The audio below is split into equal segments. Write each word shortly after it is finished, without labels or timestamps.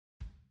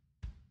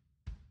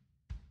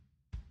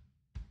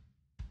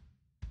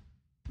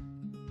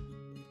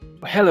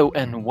Hello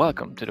and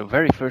welcome to the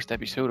very first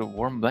episode of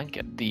Warm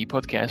Blanket, the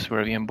podcast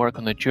where we embark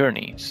on a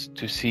journey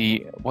to see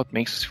what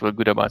makes us feel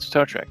good about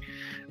Star Trek,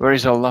 where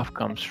is our love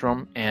comes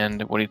from,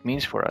 and what it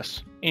means for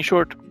us. In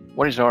short,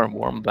 what is our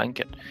warm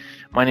blanket?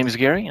 My name is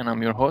Gary, and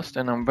I'm your host,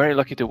 and I'm very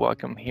lucky to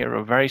welcome here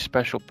a very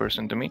special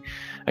person to me,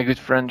 a good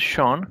friend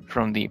Sean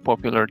from the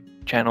popular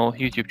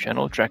YouTube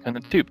channel Trek on the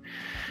Tube.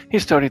 He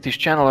started his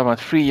channel about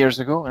 3 years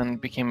ago and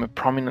became a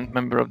prominent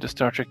member of the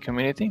Star Trek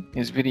community.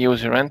 His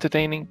videos are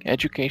entertaining,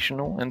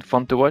 educational, and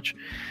fun to watch,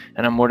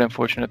 and I'm more than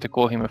fortunate to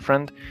call him a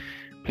friend.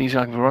 Please,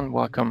 everyone,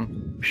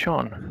 welcome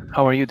Sean.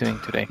 How are you doing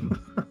today?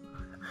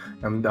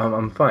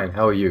 I'm fine.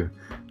 How are you?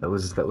 That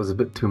was a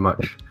bit too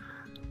much.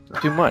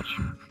 Too much.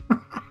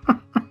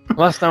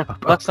 Last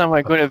time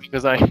I got it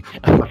because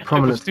it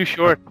was too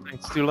short.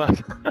 It's too long.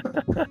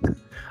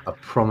 A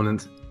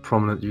prominent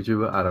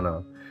YouTuber. I don't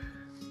know.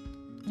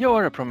 You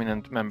are a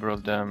prominent member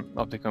of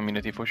the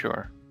community for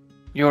sure.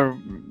 Your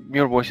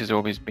voice has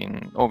always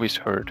been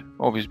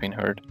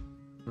heard.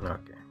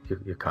 Okay,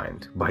 you're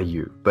kind by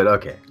you, but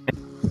okay.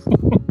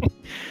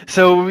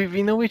 So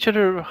we know each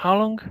other how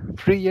long?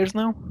 3 years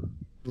now?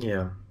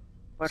 Yeah.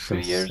 What,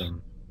 3 years?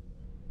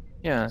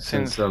 Yeah,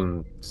 since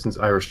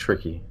Irish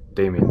Tricky,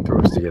 Damien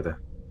threw us together.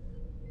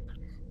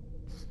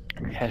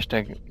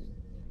 Hashtag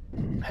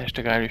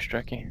Irish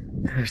Tricky.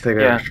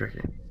 Hashtag Irish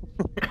Tricky.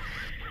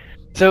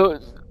 So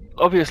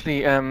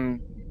obviously,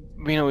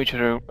 we know each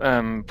other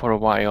for a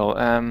while.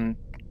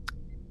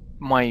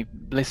 My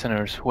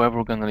listeners,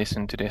 whoever gonna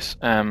listen to this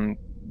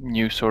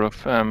new sort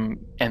of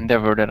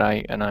endeavor that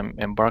I'm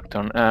embarked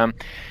on,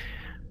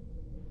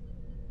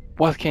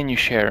 what can you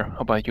share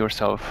about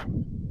yourself?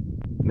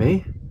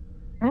 Me?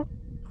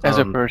 As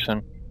a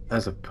person.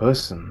 As a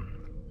person,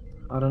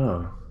 I don't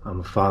know. I'm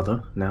a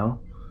father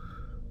now.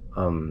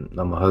 I'm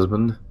a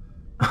husband.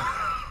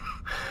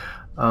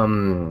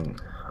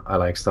 I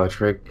like Star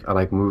Trek. I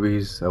like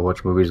movies. I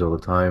watch movies all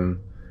the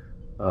time.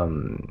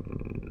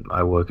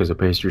 I work as a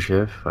pastry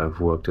chef.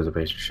 I've worked as a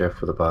pastry chef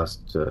for the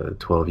past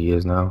 12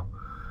 years now,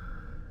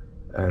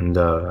 and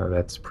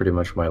that's pretty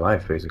much my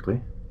life,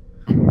 basically.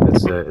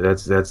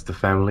 That's the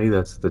family.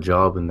 That's the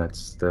job, and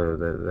that's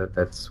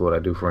that's what I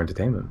do for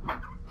entertainment,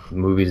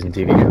 movies and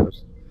TV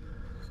shows.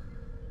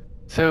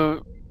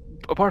 So,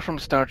 apart from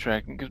Star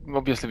Trek,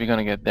 obviously we're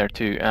gonna get there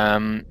too.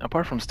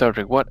 Apart from Star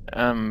Trek, what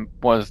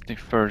was the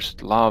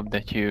first love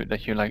that you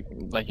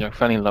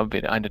fell in love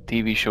with, either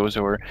TV shows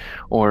or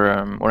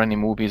any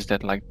movies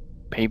that like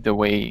paved the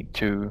way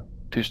to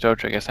Star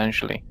Trek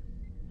essentially?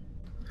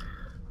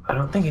 I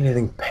don't think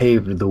anything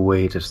paved the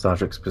way to Star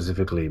Trek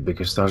specifically,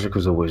 because Star Trek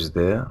was always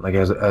there. Like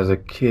as a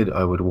kid,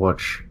 I would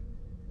watch,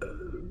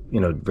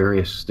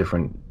 various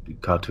different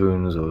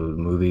cartoons or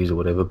movies or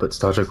whatever, but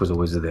Star Trek was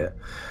always there.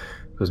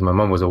 Because my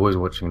mum was always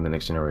watching The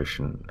Next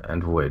Generation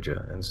and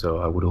Voyager, and so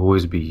I would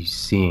always be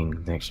seeing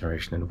The Next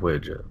Generation and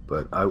Voyager.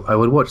 But I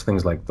would watch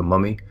things like The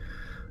Mummy,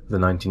 the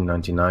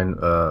 1999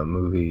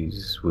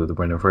 movies with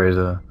Brendan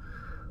Fraser.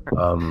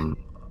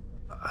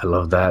 I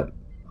love that.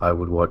 I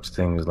would watch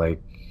things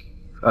like,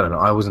 I don't know,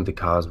 I was into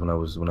cars when I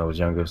was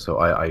younger, so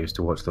I used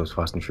to watch those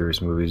Fast and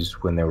Furious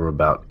movies when they were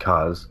about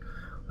cars.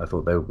 I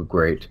thought they were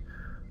great.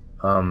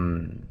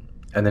 And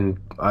then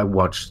I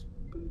watched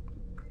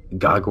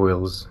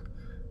Gargoyles,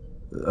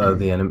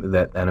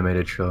 that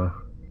animated show,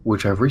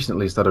 which I've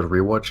recently started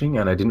rewatching,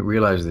 and I didn't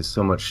realize there's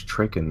so much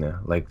Trek in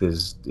there. Like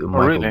there's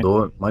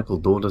Michael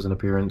Dorn does an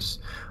appearance.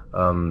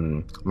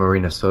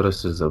 Marina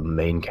Sirtis is a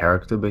main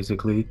character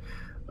basically.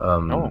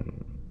 Jonathan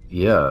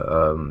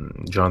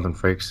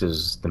Frakes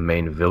is the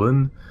main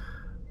villain.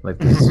 Like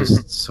there's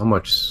just so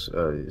much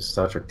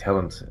Star Trek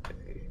talent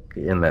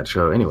in that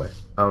show. Anyway,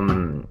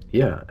 and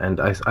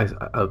I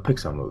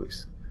Pixar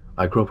movies.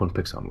 I grew up on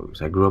Pixar movies.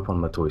 I grew up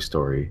on my Toy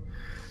Story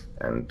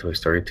and Toy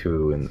Story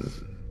 2, and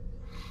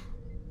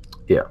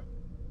yeah.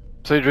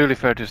 So it's really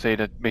fair to say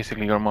that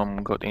basically your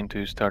mom got you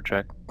into Star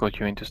Trek.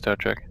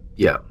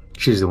 Yeah,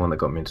 she's the one that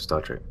got me into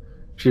Star Trek.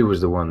 She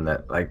was the one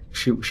that, like,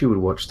 she would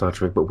watch Star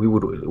Trek, but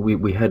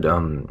we had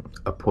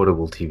a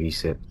portable TV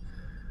set,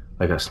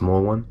 like a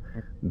small one,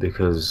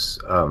 because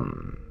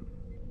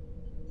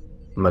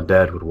my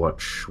dad would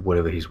watch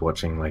whatever he's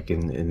watching, like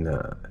in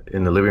the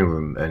living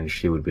room, and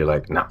she would be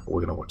like, "Nah, we're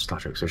gonna watch Star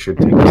Trek." So she'd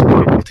take this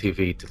portable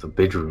TV to the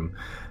bedroom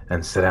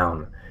and sit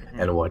down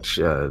and watch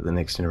The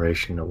Next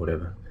Generation or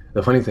whatever.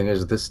 The funny thing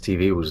is, this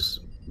TV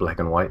was black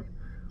and white,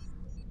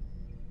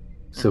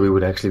 so we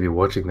would actually be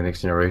watching The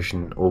Next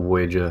Generation or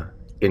Voyager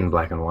in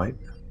black and white.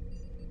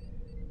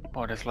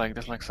 Oh, that's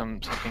like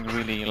something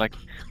really like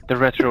the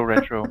retro,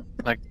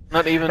 like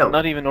not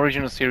even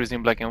original series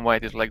in black and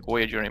white. It's like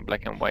Voyager in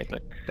black and white.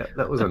 Like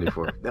that was only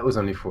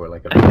for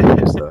like a few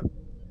years though.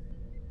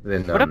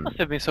 Then, but that must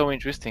have been so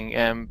interesting.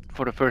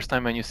 For the first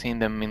time when you seen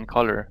them in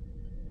color.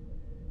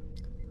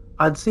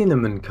 I'd seen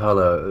them in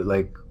color,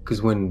 like,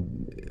 because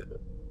when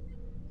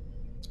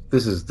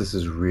this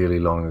is really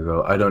long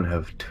ago. I don't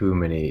have too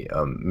many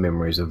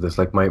memories of this.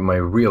 Like my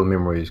real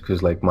memories,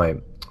 because like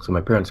my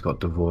parents got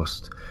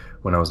divorced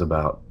when I was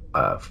about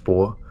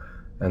 4,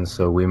 And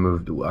so we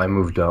moved. I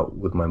moved out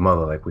with my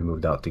mother. Like we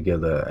moved out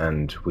together,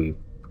 and we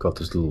got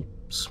this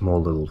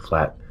small little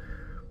flat.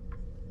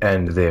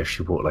 And there,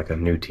 she bought like a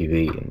new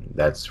TV, and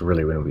that's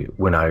really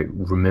when I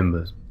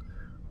remember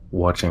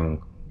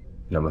watching,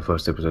 my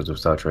first episodes of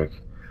Star Trek.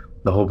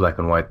 The whole black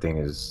and white thing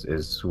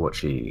is what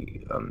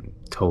she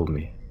told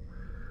me.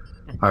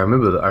 I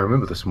remember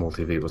the small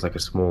TV. It was like a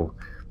small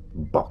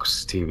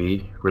box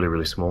TV, really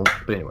really small.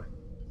 But anyway,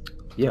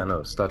 yeah,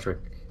 no, Star Trek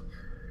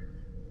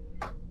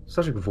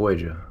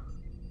Voyager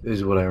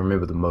is what I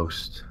remember the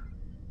most.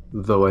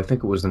 Though I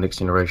think it was the Next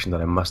Generation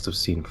that I must have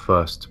seen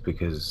first,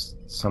 because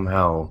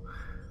somehow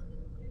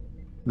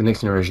the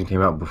Next Generation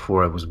came out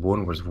before I was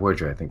born, whereas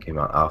Voyager I think came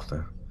out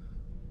after.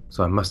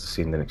 So I must have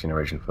seen the Next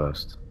Generation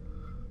first.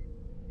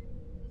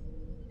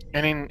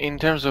 And in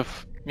terms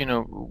of,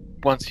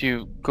 once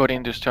you got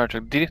into Star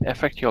Trek, did it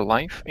affect your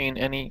life in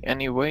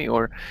any way,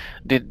 or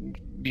did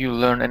you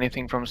learn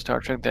anything from Star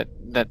Trek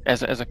that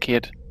as a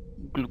kid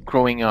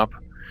growing up?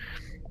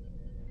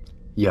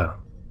 Yeah,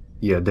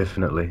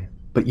 definitely.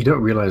 But you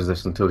don't realize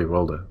this until you're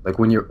older. Like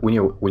when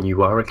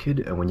you are a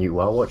kid and when you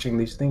are watching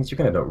these things, you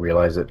kind of don't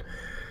realize it.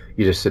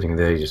 You're just sitting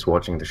there, you're just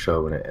watching the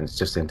show, and it's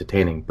just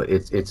entertaining. But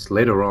it's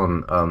later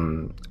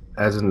on,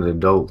 as an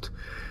adult,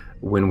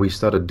 when we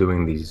started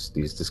doing these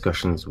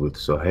discussions with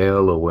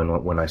Sohail, or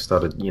when I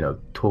started,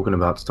 talking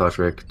about Star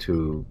Trek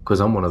because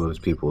I'm one of those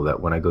people that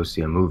when I go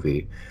see a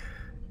movie,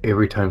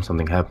 every time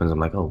something happens, I'm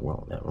like, oh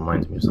well, that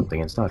reminds me of something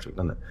in Star Trek,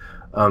 doesn't it?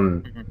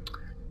 Mm-hmm.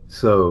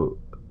 So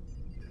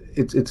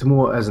it's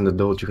more as an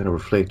adult, you kind of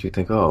reflect, you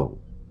think, oh,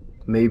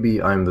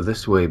 maybe I'm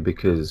this way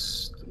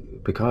because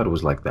Picard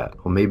was like that,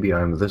 or maybe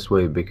I'm this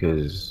way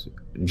because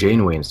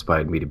Janeway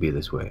inspired me to be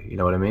this way. You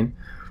know what I mean?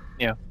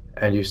 Yeah.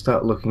 And you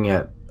start looking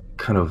at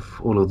kind of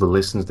all of the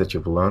lessons that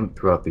you've learned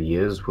throughout the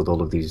years with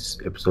all of these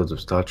episodes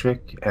of Star Trek,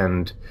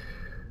 and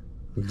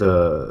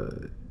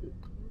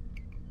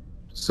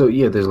so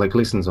yeah, there's like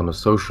lessons on a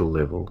social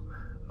level,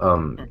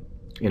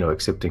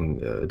 accepting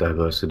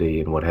diversity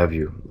and what have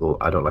you. Well,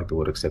 I don't like the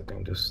word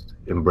accepting, just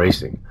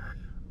embracing.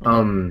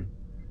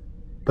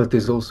 But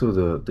there's also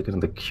the kind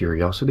of the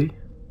curiosity.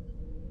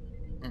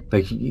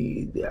 Like,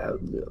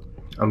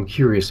 I'm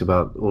curious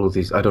about all of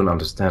these. I don't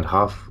understand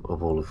half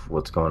of all of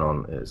what's going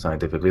on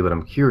scientifically, but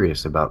I'm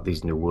curious about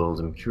these new worlds.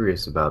 I'm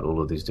curious about all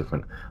of these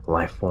different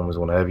life forms,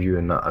 what have you.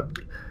 And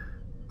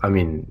I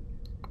mean,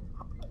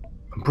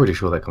 I'm pretty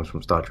sure that comes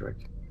from Star Trek.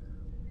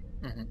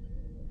 Mm-hmm.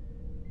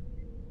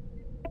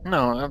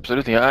 No,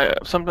 absolutely. I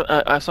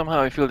somehow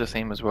I feel the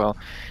same as well,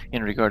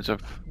 in regards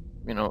of,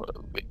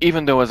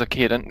 even though as a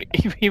kid and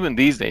even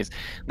these days,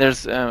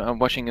 I'm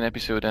watching an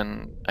episode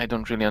and I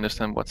don't really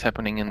understand what's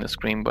happening in the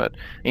screen, but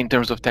in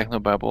terms of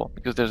technobabble,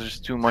 because there's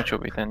just too much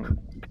of it, and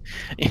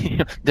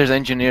there's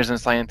engineers and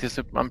scientists.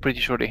 I'm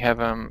pretty sure they have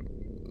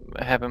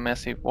a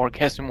massive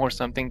orgasm or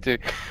something to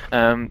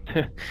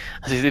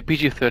is it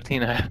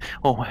PG-13? I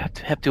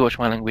have to watch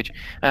my language.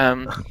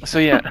 So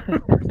yeah.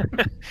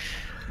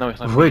 No, it's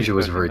not Voyager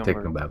was PG-13, very don't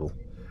worry. technobabble.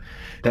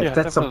 Yeah,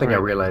 That's something I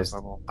very realized.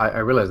 technobabble. I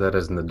realized that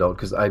as an adult,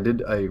 because I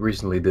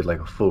recently did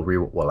like a full re.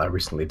 Well, I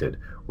recently did.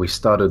 We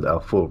started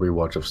our full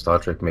rewatch of Star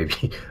Trek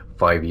maybe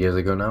 5 years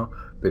ago now,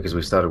 because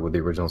we started with the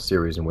original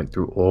series and went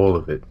through all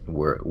of it.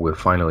 We're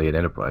finally at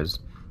Enterprise.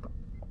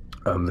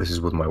 This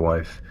is with my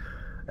wife,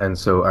 and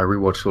so I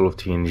rewatched all of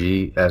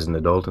TNG as an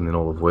adult, and then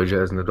all of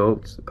Voyager as an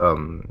adult.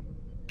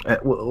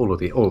 Well, all of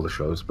the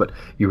shows, but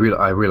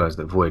I realized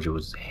that Voyager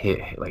was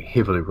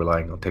heavily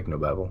relying on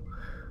technobabble.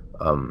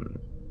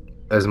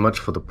 As much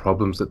for the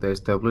problems that they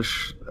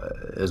establish,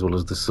 as well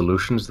as the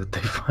solutions that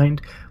they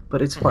find.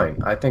 But it's fine.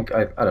 I think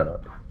I don't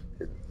know.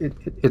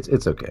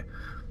 It's okay,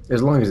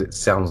 as long as it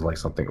sounds like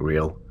something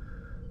real.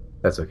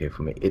 That's okay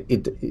for me.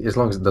 It as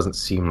long as it doesn't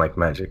seem like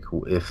magic.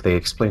 If they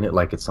explain it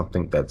like it's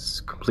something that's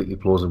completely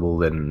plausible,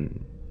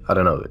 then I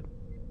don't know.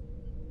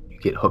 You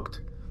get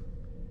hooked.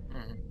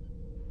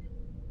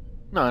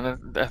 No,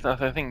 and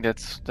I think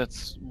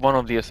that's one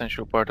of the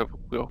essential part of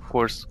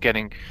course,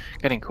 getting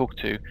hooked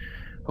to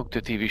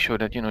TV show,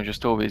 that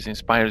just always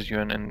inspires you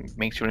and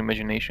makes your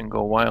imagination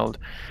go wild.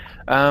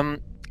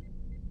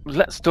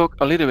 Let's talk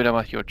a little bit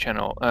about your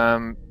channel.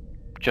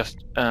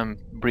 Just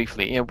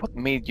briefly, yeah, what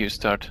made you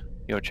start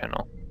your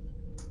channel?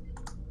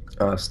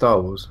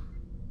 Star Wars.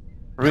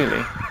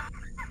 Really?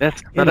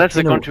 That's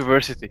a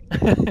controversy.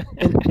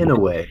 In a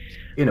way.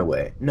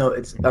 No,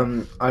 it's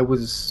I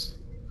was.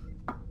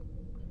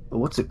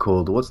 What's it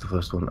called? What's the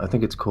first one? I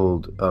think it's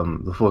called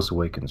The Force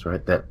Awakens,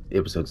 right? That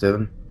episode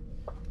 7.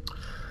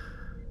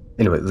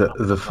 Anyway,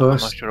 the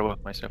first. I'm not sure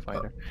about myself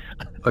either.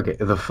 Okay,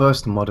 the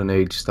first modern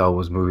age Star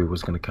Wars movie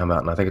was going to come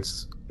out, and I think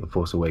it's The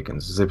Force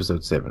Awakens. It's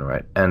episode 7,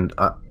 right? And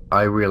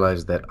I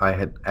realized that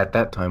at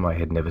that time I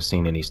had never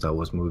seen any Star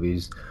Wars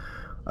movies.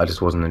 I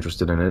just wasn't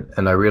interested in it,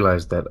 and I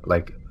realized that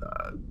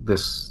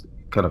this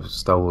kind of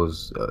Star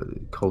Wars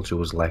culture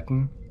was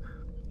lacking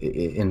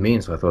in me,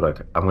 and so I thought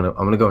I'm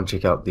gonna go and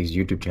check out these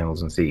YouTube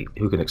channels and see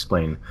who can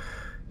explain,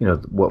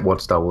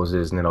 what Star Wars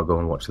is, and then I'll go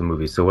and watch the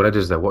movies. So what I did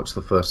is I watched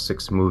the first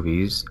 6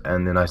 movies,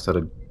 and then I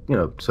started,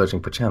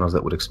 searching for channels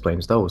that would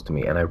explain Star Wars to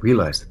me, and I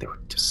realized that there were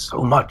just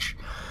so much.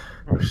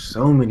 There's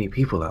so many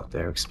people out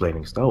there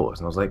explaining Star Wars,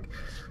 and I was like,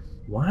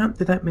 why aren't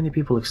there that many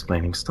people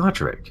explaining Star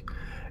Trek?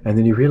 And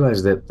then you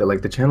realize that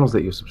like the channels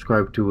that you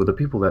subscribe to, or the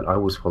people that I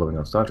was following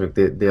on Star Trek,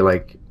 they're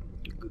like,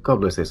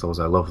 God bless their souls,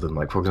 I love them.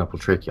 Like, for example,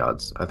 Trek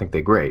Yards, I think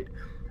they're great,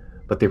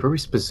 but they're very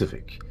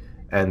specific,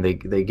 and they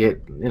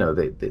get,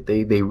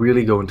 they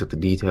really go into the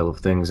detail of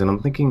things. And I'm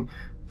thinking,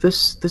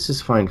 this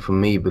is fine for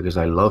me because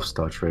I love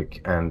Star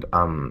Trek, and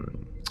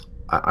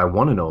I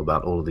want to know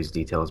about all of these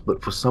details.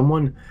 But for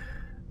someone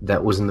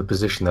that was in the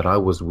position that I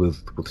was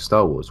with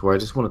Star Wars, where I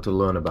just wanted to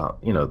learn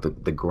about,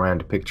 the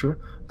grand picture,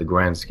 the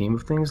grand scheme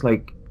of things,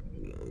 like,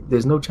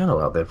 there's no channel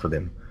out there for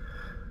them.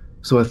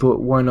 So I thought,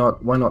 why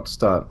not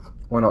start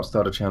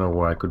a channel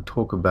where I could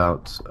talk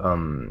about,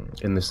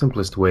 in the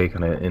simplest way,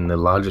 kind of in the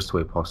largest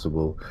way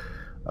possible,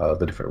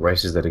 the different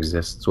races that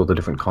exist, or the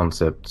different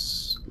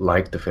concepts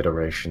like the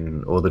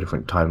Federation, or the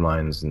different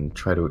timelines, and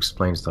try to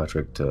explain Star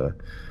Trek to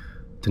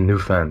new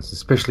fans,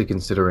 especially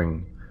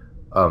considering,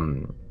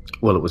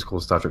 well, it was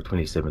called Star Trek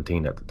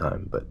 2017 at the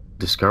time, but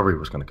Discovery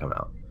was going to come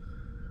out.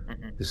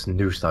 This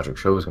new Star Trek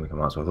show was going to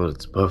come out, so I thought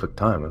it's a perfect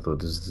time. I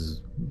thought this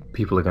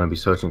people are going to be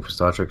searching for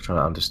Star Trek, trying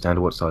to understand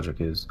what Star Trek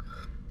is.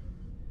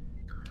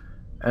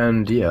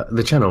 And yeah,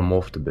 the channel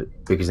morphed a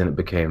bit, because then it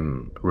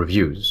became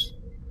reviews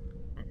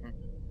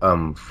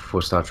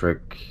for Star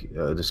Trek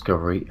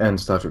Discovery, and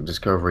Star Trek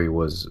Discovery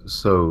was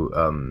so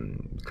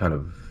kind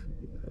of,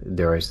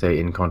 dare I say,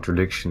 in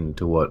contradiction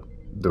to what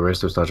the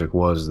rest of Star Trek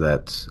was,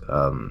 that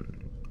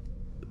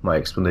my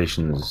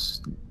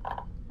explanations,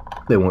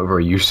 they weren't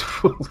very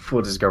useful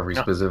for Discovery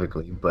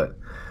specifically, but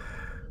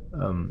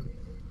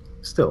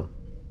still,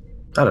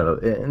 I don't know.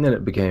 And then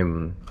it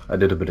became, I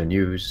did a bit of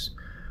news,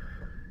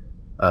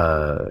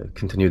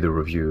 continued the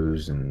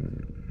reviews,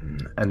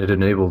 and it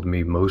enabled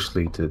me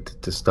mostly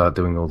to start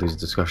doing all these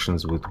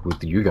discussions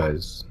with you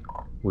guys,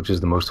 which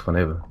is the most fun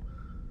ever.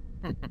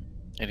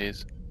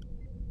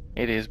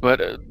 It is, but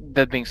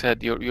that being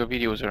said, your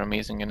videos are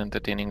amazing and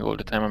entertaining all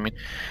the time. I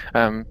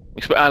mean,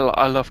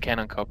 I love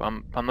Canon Cop.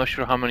 I'm not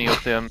sure how many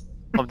of them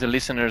of the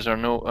listeners are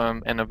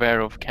and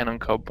aware of Canon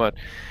Cop, but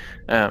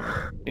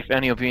if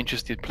any of you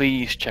interested,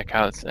 please check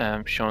out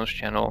Sean's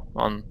channel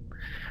on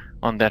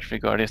that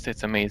regard.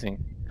 It's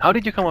amazing. How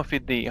did you come up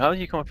with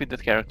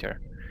that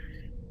character?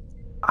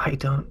 I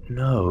don't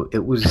know.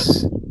 It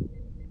was,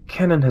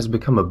 Canon has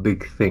become a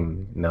big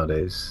thing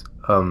nowadays.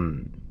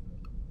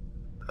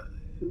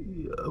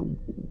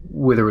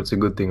 Whether it's a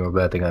good thing or a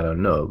bad thing, I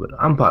don't know, but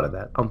I'm part of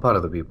that. I'm part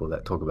of the people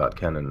that talk about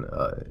canon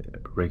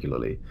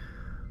regularly.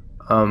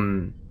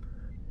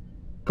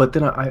 But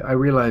then I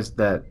realized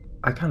that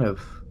I kind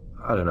of,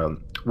 I don't know,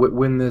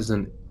 when there's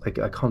a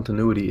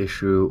continuity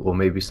issue, or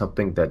maybe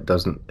something that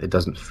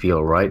doesn't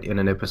feel right in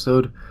an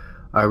episode,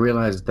 I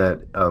realized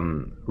that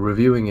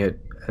reviewing it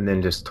and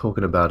then just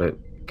talking about it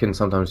can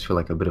sometimes feel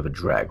like a bit of a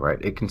drag, right?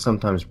 It can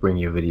sometimes bring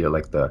your video,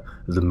 like the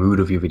mood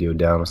of your video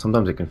down, or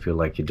sometimes it can feel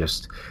like you're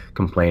just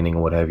complaining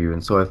or what have you.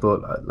 And so I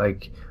thought,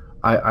 like,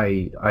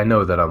 I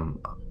know that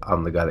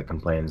I'm the guy that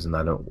complains, and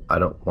I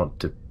don't want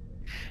to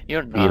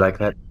be like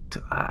that.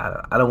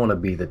 I don't want to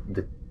be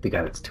the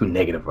guy that's too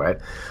negative, right?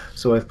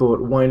 So I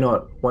thought, why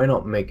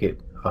not make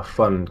it a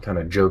fun kind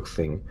of joke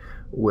thing,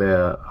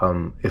 where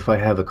if I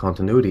have a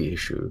continuity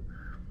issue,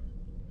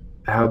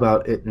 how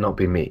about it not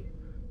be me,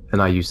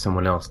 and I use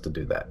someone else to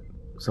do that,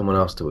 someone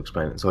else to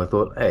explain it. So I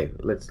thought, hey,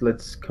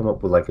 let's come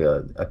up with like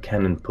a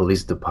canon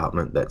police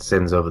department that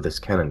sends over this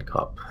canon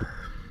cop.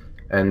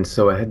 And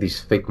so I had these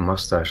fake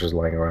mustaches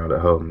lying around at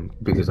home,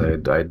 because I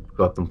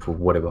got them for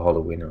whatever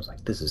Halloween. I was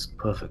like, this is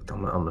perfect.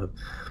 I'm gonna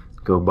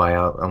go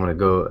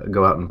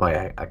out and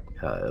buy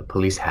a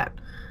police hat,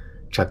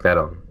 chuck that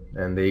on,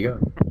 and there you go,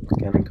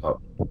 canon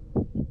cop.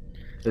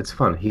 It's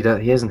fun. He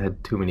hasn't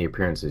had too many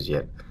appearances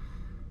yet.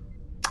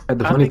 And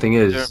the funny thing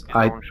is,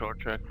 short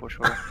track for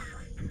sure.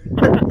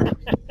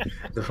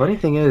 The funny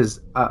thing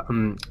is,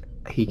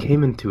 he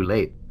came in too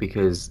late,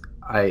 because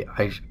I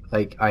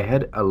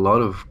had a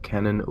lot of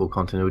canon or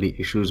continuity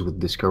issues with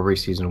Discovery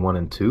season 1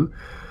 and 2,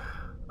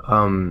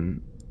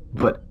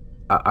 but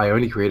I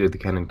only created the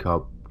canon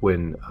cop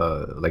when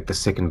like the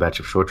second batch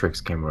of short treks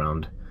came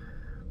around,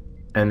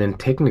 and then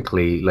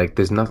technically, like,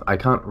 there's nothing, I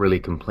can't really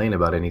complain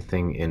about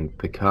anything in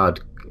Picard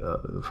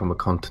from a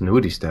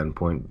continuity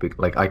standpoint.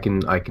 Like, I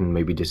can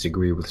maybe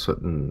disagree with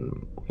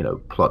certain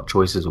plot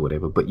choices or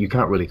whatever, but you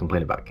can't really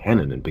complain about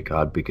canon in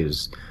Picard,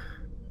 because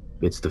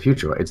it's the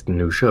future, right? It's the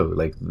new show.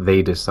 Like,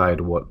 they decide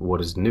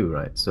what is new,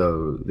 right?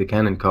 So the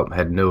canon cop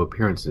had no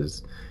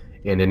appearances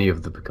in any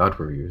of the Picard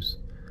reviews.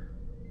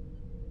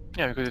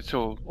 Yeah, because it's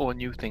all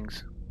new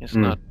things. It's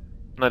not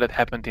that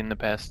happened in the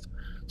past.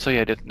 So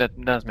yeah,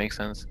 that does make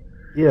sense.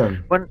 Yeah.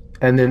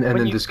 And then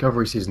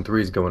Discovery season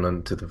 3 is going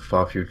on to the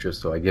far future,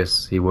 so I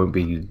guess he won't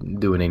be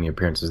doing any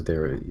appearances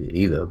there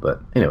either. But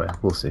anyway,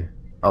 we'll see.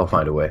 I'll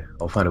find a way.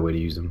 I'll find a way to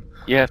use him.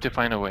 You have to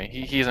find a way.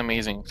 He's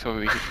amazing,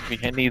 so we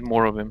need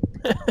more of him.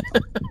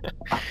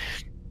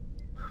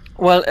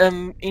 Well,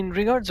 in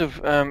regards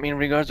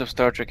of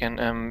Star Trek,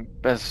 and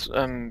as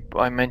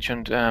I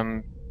mentioned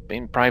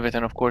in private,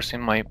 and of course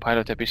in my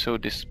pilot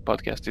episode, this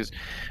podcast is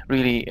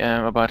really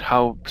about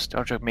how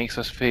Star Trek makes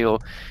us feel,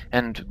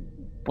 and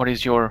what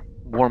is your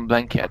warm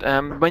blanket.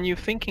 When you're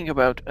thinking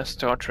about a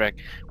Star Trek,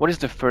 what is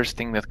the first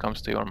thing that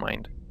comes to your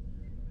mind?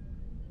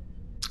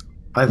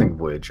 I think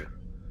Voyager.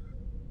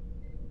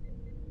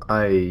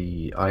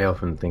 I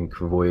often think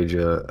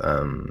Voyager,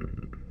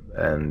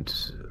 and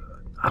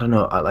I don't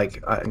know.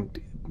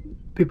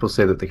 People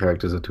say that the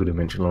characters are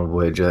two-dimensional in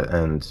Voyager,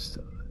 and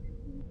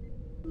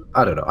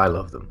I don't know. I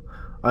love them.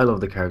 I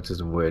love the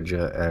characters of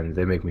Voyager, and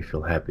they make me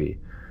feel happy.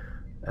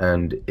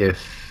 And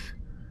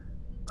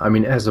I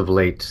mean, as of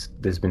late,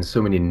 there's been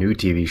so many new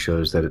TV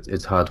shows that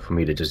it's hard for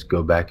me to just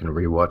go back and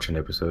rewatch an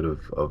episode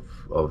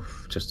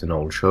of just an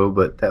old show.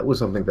 But that was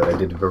something that I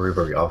did very,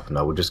 very often.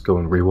 I would just go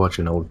and rewatch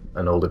an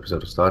old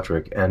episode of Star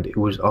Trek, and it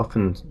was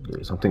often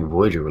something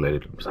Voyager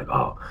related. It was like,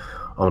 oh,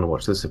 I want to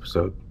watch this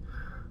episode,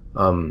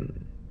 um,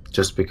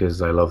 just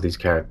because I love these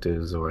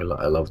characters, or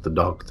I love the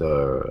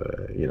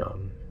Doctor.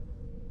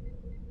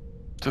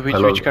 So, I which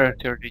love.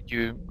 character did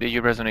you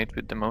resonate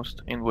with the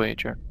most in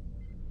Voyager?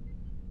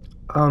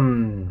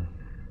 Um,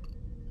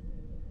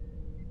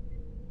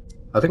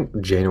 I think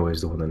Janeway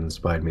is the one that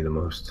inspired me the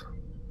most.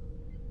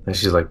 And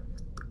she's like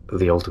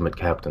the ultimate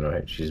captain,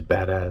 right? She's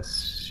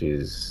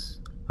badass.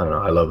 I don't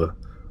know. I love her.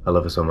 I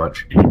love her so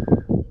much.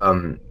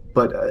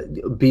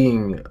 But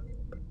being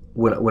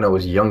when I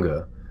was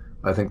younger,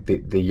 I think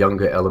the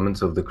younger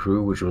elements of the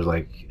crew, which was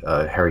like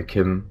Harry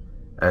Kim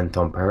and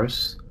Tom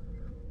Paris,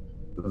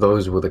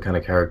 those were the kind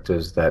of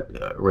characters that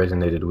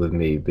resonated with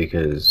me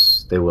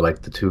because they were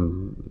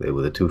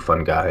the two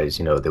fun guys.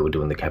 They were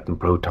doing the Captain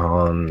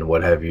Proton,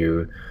 what have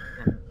you.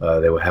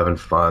 They were having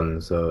fun.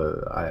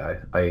 So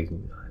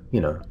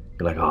you're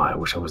like, oh, I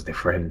wish I was their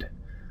friend.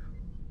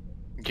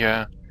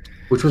 Yeah,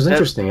 Which was that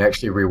interesting,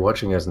 actually,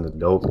 rewatching as an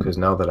adult, because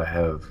now that I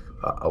have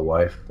a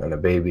wife and a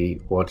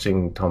baby,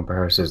 watching Tom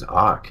Paris's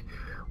arc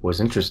was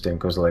interesting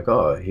because, like,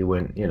 oh, he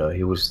went,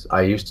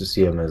 I used to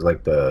see him as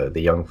like the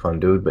young fun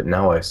dude, but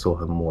now I saw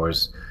him more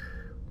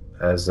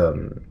as a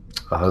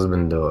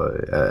husband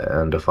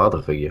and a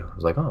father figure. I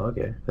was like, oh,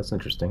 okay, that's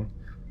interesting.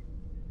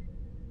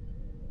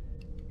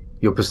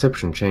 Your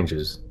perception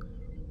changes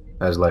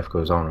as life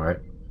goes on, right?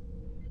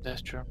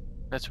 that's true.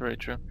 That's very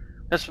true.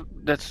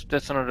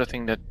 That's another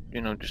thing that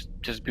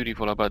just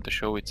beautiful about the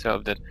show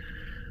itself, that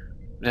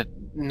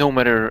no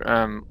matter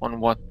on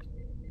what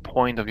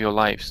point of your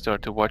life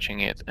started watching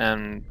it,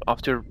 and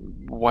after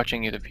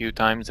watching it a few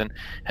times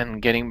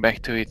and getting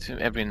back to it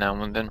every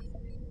now and then,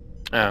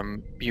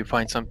 you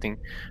find something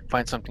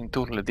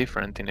totally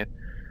different in it.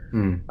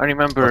 Hmm. I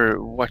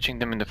remember watching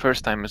them in the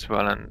first time as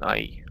well, and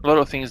a lot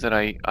of things that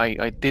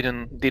I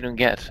didn't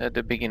get at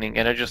the beginning,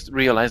 and I just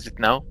realized it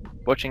now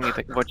watching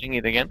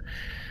it again.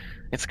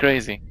 It's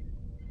crazy.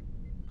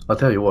 I'll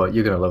tell you what,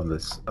 you're gonna love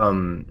this.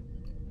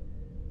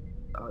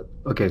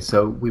 Okay,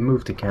 so we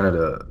moved to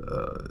Canada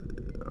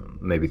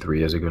maybe 3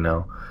 years ago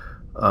now,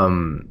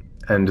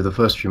 and the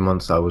first few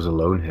months I was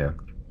alone here.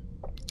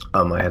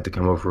 I had to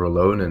come over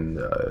alone, and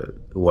the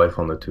wife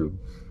on the tube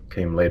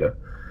came later.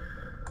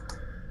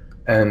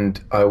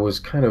 And I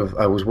was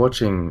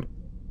watching.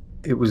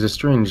 It was a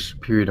strange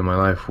period in my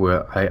life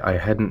where I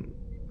hadn't,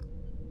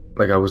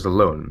 like, I was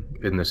alone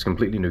in this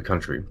completely new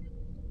country,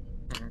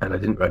 Mhm. and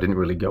I didn't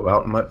really go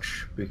out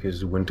much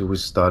because winter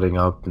was starting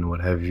up and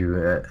what have you,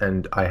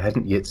 and I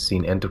hadn't yet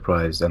seen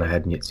Enterprise and I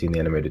hadn't yet seen the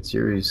animated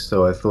series,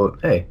 so I thought,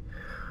 hey,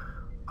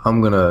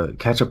 I'm gonna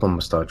catch up on my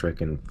Star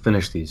Trek and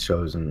finish these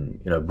shows, and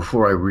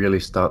before I really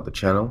start the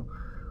channel,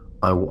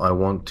 I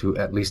want to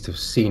at least have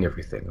seen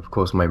everything. Of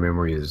course, my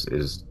memory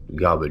is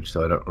garbage,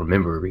 so I don't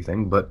remember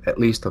everything, but at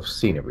least I've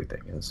seen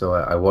everything. And so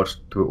I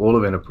watched through all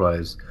of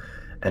Enterprise,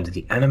 and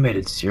the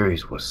animated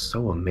series was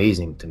so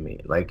amazing to me.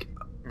 Like,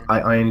 Mhm.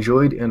 I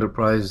enjoyed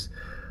Enterprise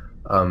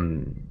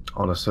on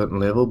a certain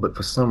level, but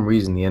for some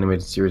reason, the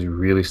animated series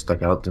really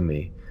stuck out to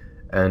me.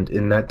 And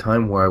in that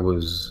time where I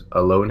was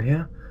alone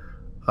here,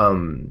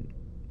 um,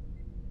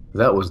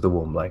 that was the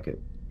warm blanket.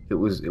 It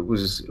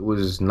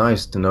was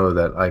nice to know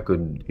that I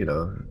could,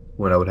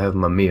 when I would have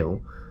my meal,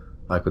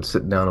 I could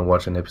sit down and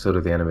watch an episode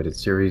of the animated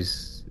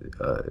series.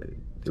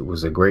 It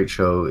was a great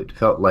show. It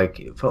felt like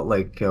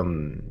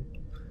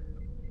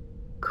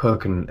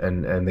Kirk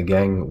and the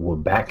gang were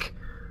back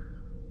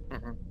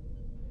Mhm.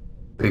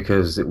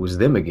 because it was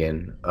them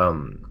again.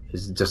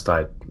 It's just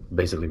I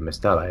basically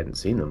missed out. I hadn't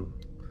seen them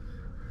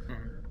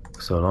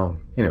Mhm. so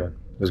long. Anyway,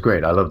 it was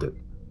great. I loved it.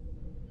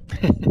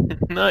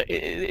 No,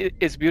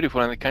 it's beautiful,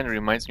 and it kind of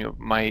reminds me of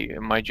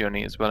my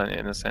journey as well,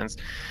 in a sense.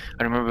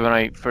 I remember when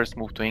I first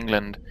moved to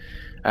England,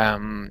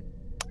 um,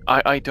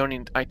 I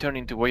turned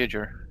into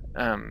Voyager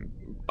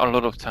a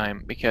lot of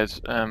time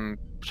because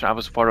so I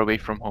was far away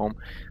from home,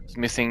 was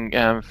missing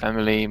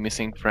family,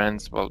 missing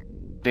friends. Well,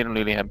 didn't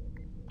really have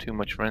too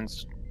much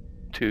friends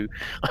too,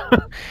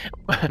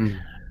 Mm.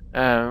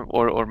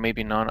 or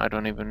maybe none. I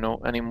don't even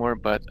know anymore.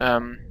 But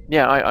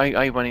yeah,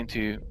 I went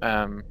into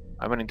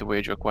I went into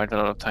Voyager quite a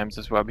lot of times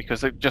as well,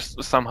 because I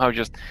just somehow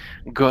just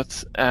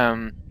got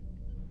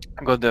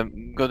got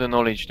the got the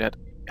knowledge that,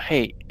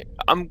 hey,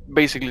 I'm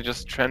basically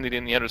just stranded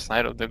in the other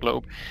side of the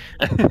globe,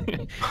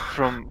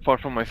 from far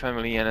from my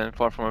family and then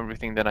far from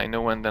everything that I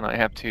know, and then I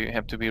have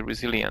to be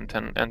resilient.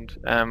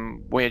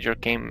 And Voyager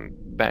came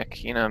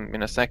back in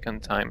a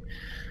second time,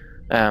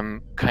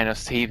 kind of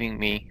saving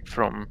me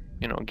from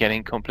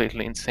getting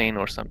completely insane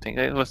or something.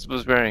 It was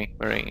very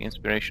very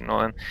inspirational,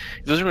 and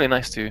it was really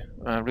nice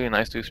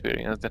to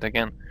experience that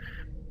again.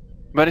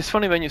 But it's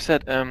funny when you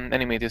said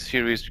animated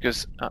series,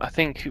 because I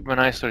think when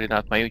I started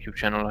out my YouTube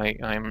channel,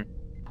 I'm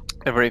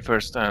the very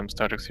first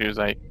Star Trek series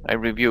I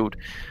reviewed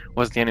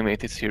was the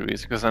animated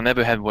series, because I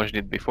never had watched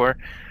it before.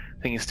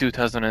 I think it's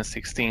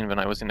 2016 when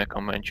I was in a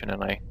convention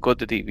and I got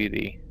the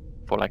DVD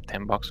for like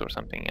 $10 or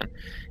something,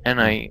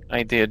 and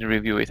I did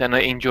review it, and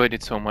I enjoyed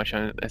it so much,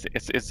 and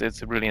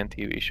it's a brilliant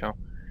TV show.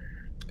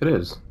 It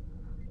is.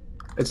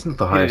 It's not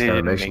the It highest really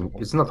animation.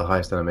 amazing. It's not the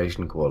highest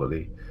animation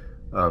quality,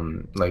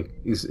 like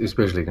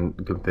especially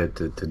compared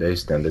to today's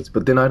standards.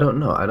 But then I don't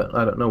know. I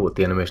don't know what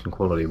the animation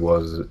quality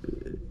was,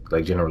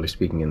 like generally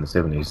speaking, in the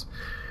 70s.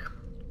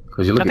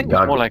 Because you I look at think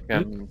it's more Gaga. like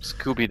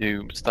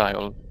Scooby-Doo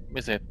style,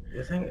 is it?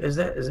 You think is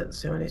that the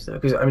 70s though?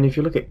 Because I mean, if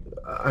you look at,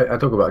 I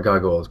talk about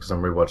Gargoyles because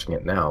I'm rewatching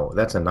it now.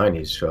 That's a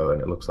 90s show,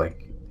 and it looks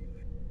like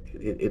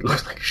it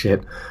looks like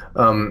shit.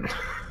 Um,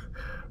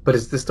 but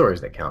it's the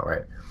stories that count,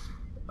 right?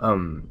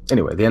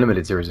 Anyway, the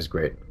animated series is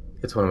great.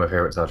 It's one of my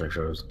favorite Star Trek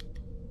shows.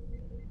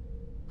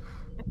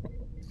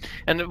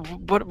 And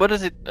what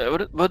is it?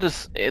 What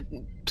is it,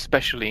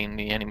 especially in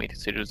the animated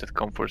series, that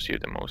comforts you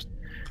the most,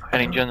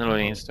 and in general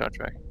in Star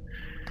Trek?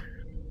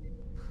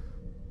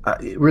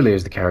 It really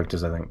is the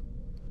characters, I think,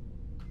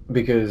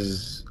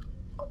 because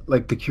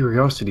like the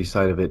curiosity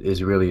side of it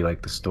is really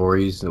like the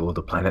stories or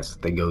the planets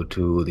that they go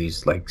to,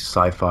 these like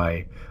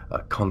sci-fi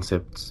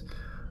concepts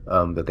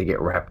that they get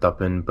wrapped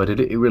up in. But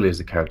it really is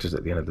the characters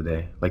at the end of the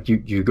day. Like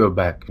you go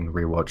back and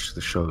rewatch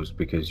the shows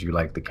because you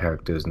like the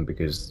characters and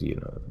because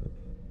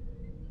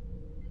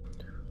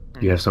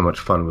you have so much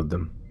fun with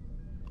them.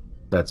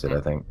 That's it,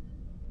 I think.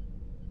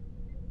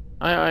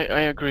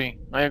 I agree.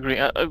 I agree.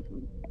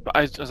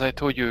 As I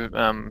told you,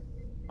 I'm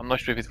not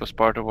sure if it was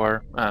part of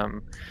our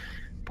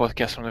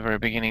podcast from the very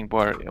beginning,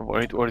 or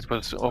it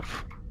was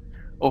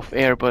off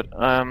air. But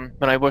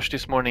when I watched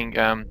this morning,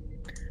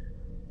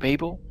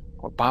 Babel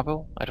or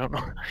Babel, I don't know,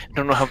 I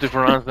don't know how to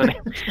pronounce the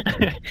name,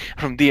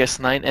 from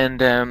DS9,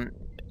 and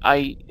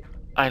I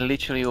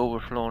literally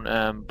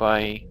overflown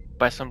by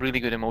some really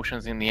good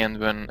emotions in the end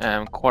when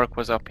Quark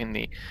was up in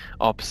the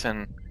ops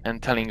and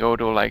telling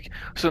Odo, like,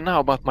 so now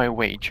about my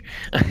wage.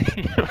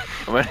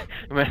 when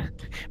when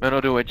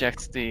Odo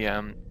ejects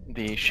the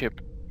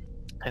ship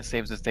and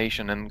saves the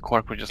station, and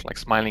Quark was just like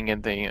smiling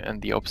at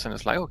the ops, and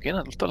it's like, okay,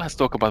 now let's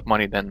talk about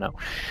money then. Now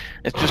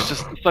it's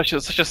just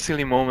such a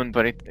silly moment,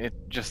 but it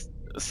just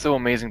so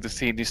amazing to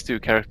see these two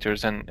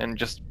characters, and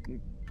just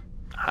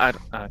I'm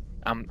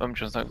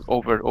just like,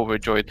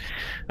 overjoyed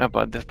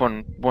about this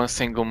one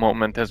single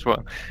moment as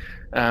well.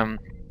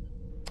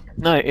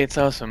 No, it's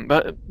awesome.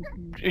 But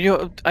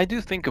I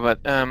do think about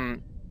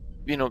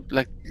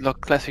like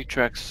classic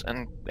tracks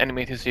and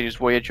animated series.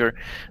 Voyager,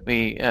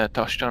 we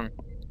touched on.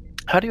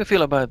 How do you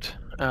feel about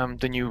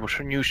the new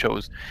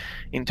shows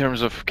in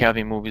terms of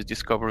Kelvin movies,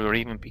 Discovery, or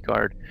even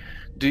Picard?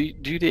 Do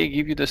they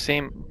give you the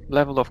same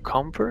level of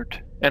comfort?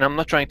 And I'm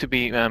not trying to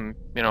be um,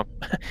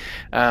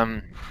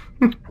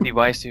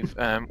 divisive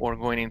or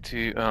going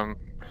into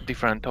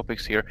different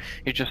topics here.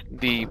 It's just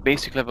the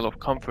basic level of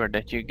comfort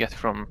that you get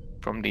from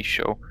this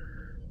show.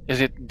 Is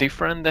it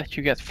different that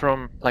you get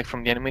from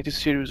the animated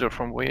series or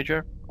from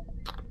Voyager?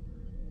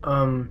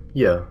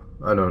 Yeah,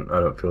 I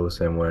don't feel the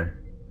same way.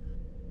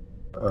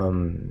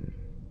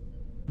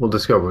 Well,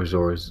 Discovery's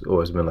always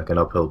been like an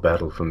uphill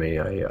battle for me.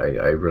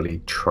 I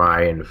really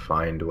try and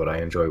find what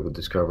I enjoy with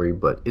Discovery,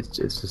 but it's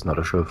just not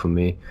a show for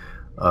me.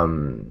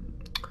 Um,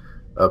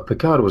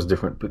 Picard was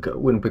different.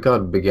 When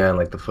Picard began,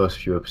 like the first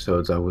few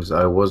episodes, I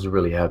was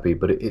really happy,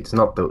 but it's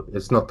not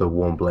the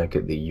warm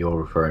blanket that you're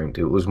referring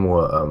to. It was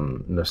more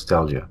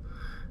nostalgia.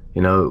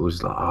 It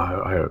was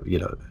like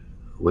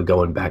we're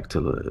going back to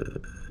the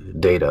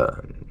data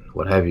and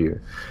what have you,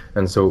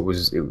 and so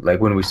like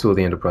when we saw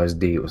the Enterprise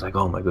D, it was like,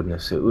 oh my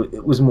goodness,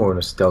 it was more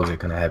nostalgia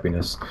kind of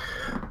happiness.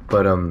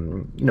 But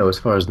as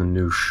far as the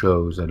new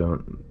shows, I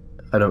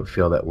don't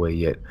feel that way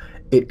yet.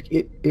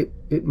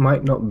 It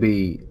might not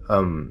be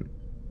a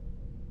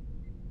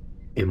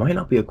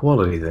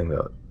quality thing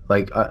though.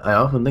 Like I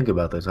often think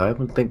about this. I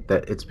often think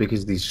that it's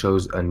because these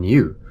shows are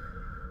new,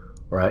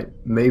 right?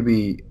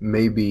 Maybe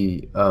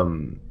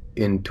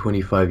in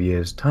 25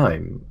 years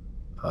time,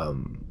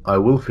 I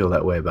will feel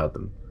that way about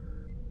them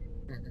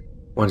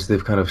once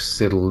they've kind of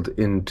settled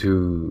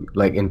into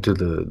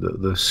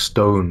the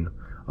stone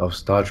of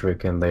Star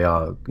Trek, and they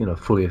are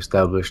fully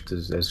established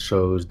as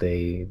shows.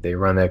 They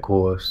run their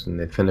course and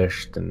they're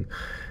finished, and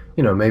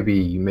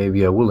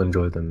maybe I will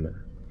enjoy them.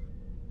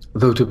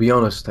 Though to be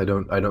honest, I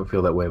don't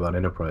feel that way about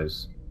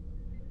Enterprise.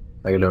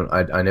 Like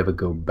I never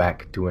go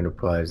back to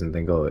Enterprise and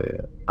think, oh,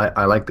 yeah.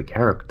 I like the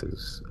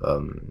characters,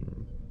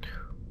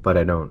 but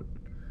I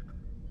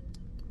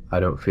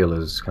don't feel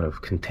as kind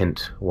of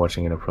content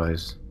watching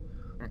Enterprise.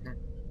 Hmm.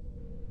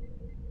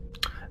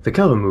 The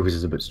Kelvin movies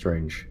is a bit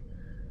strange.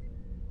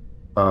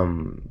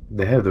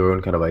 They have their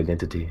own kind of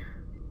identity,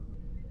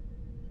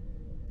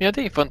 Yeah,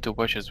 they're fun to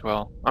watch as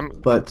well.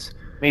 but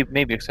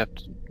Maybe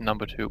except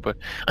number two, but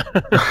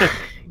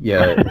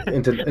yeah,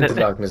 Into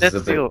Darkness that's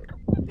still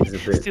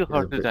still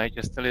is a hard to bit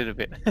digest a little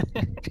bit.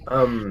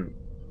 um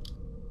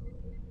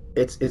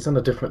it's on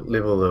a different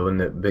level though,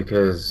 isn't it?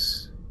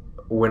 Because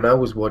when I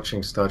was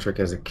watching Star Trek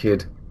as a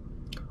kid,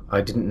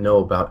 I didn't know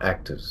about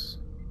actors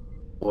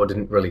or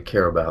didn't really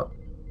care about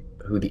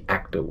who the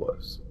actor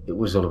was. It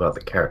was all about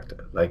the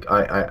character. Like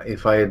I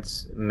if I had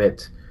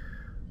met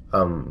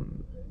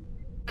um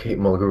Kate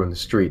Mulgrew in the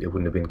street, it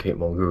wouldn't have been Kate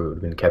Mulgrew. It would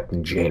have been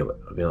Captain Janeway. It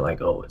would have been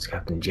like, oh, it's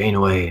Captain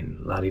Janeway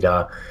and la di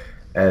da.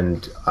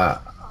 And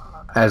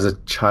as a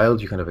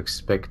child, you kind of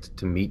expect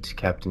to meet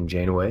Captain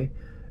Janeway,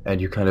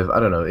 and you kind of, I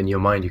don't know, in your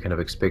mind, you kind of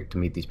expect to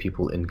meet these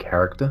people in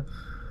character.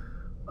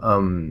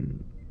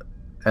 Um,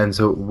 and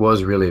so it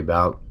was really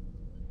about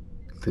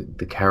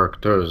the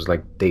characters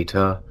like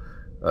Data,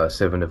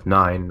 Seven of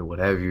Nine, what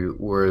have you.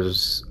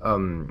 Whereas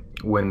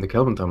when the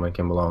Kelvin timeline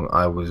came along,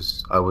 I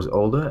was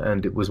older,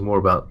 and it was more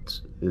about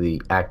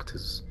the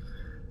actors.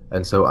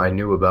 And so I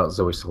knew about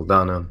Zoe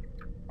Saldana,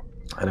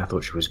 and I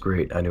thought she was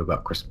great. I knew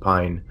about Chris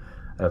Pine,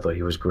 and I thought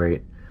he was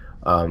great.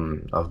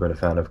 I've been a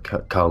fan of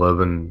Carl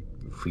Urban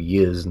for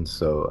years, and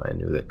so I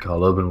knew that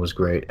Carl Urban was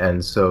great.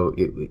 And so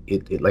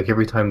it like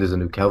every time there's a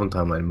new Calvin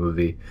Timeline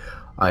movie,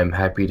 I'm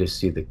happy to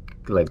see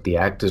the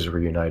actors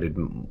reunited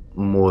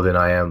more than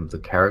I am the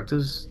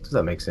characters. Does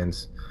that make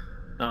sense?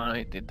 No,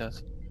 it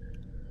does.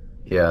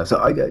 Yeah. So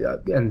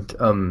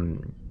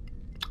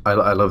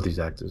I love these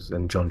actors,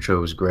 and John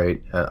Cho is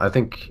great. I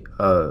think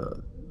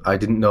I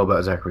didn't know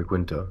about Zachary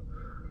Quinto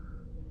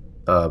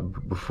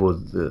before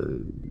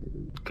the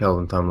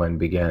Calvin timeline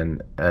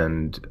began,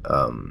 and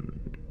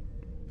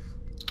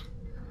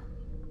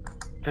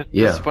That's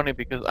yeah. funny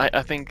because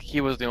I think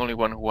he was the only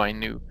one who I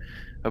knew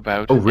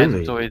about, Oh, and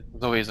really?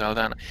 Zoe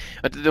Saldana.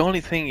 But the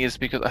only thing is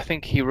because I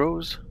think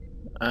Heroes,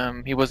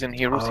 he was in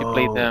Heroes. He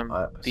played Oh,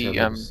 I see. I've the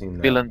never seen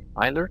that. villain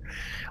Tyler.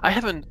 I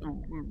haven't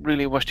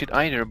really watched it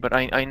either, but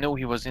I know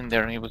he was in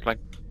there and he was like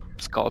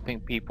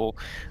scalping people.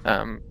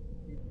 Um,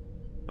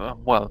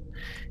 well,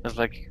 it's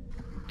like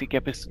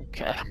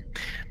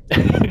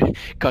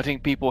cutting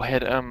people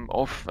head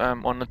off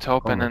on the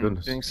top Oh and my then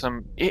goodness. doing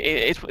some.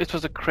 It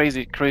was a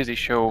crazy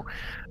show,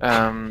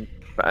 um,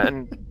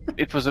 and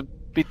it was a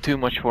bit too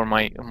much for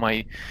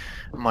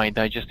my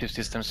digestive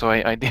system, so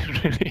I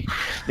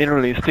didn't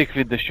really stick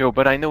with the show.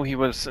 But I know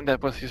that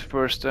was his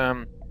first.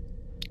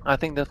 I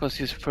think that was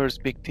his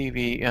first big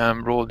TV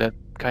role that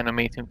kind of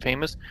made him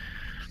famous.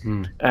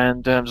 Hmm.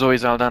 And Zoe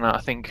Saldana,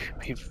 I think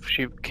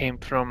she came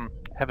from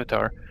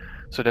Avatar,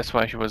 so that's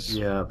why she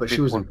was Yeah, a but she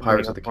bit was more in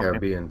Pirates familiar of the for me.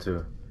 Caribbean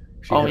too.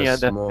 Oh yeah,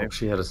 that's it.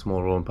 She had a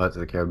small role in Pirates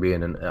of the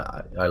Caribbean, and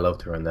I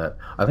loved her in that.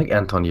 I think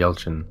Anton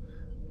Yelchin,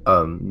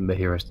 may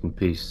he rest in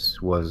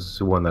peace, was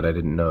the one that I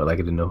didn't know. Like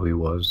I didn't know who he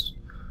was.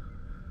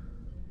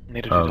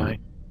 Neither did I.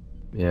 Um,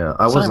 yeah,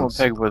 I Simon wasn't.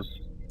 Pegg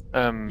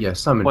Yeah,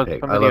 Simon was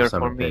Pegg. I love familiar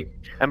for Simon me, Pegg.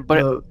 and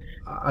but Though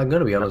I'm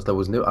gonna be honest, I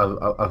was no,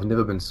 I've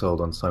never been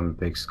sold on Simon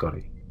Pegg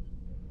Scotty.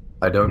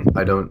 I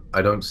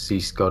don't see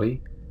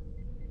Scotty.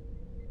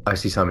 I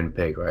see Simon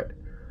Pegg, right?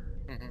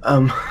 Mhm.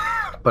 Um,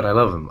 but I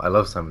love him. I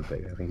love Simon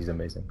Pegg. I think he's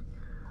amazing.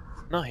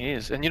 No, he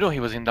is, and you know he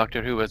was in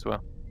Doctor Who as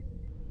well.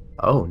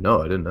 Oh no,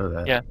 I didn't know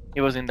that. Yeah,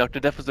 he was in Doctor.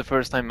 That was the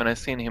first time when I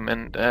seen him,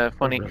 and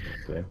Oh funny, really?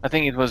 Okay. I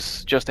think it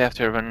was just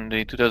after when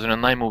the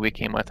 2009 movie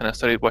came out, and I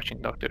started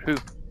watching Doctor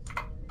Who.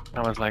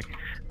 I was like,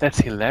 that's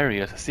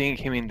hilarious. Seeing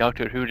him in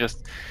Doctor Who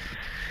just,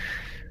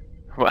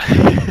 well,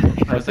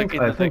 it I was like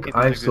think it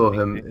was I a good saw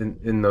thing him to.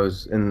 in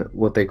those in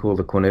what they call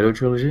the Cornetto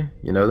trilogy.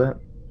 You know that?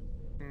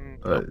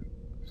 Uh, Nope.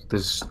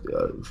 there's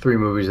three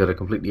movies that are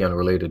completely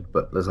unrelated,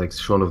 but there's like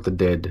Shaun of the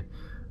Dead.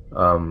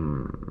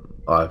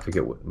 Oh, I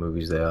forget what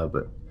movies they are,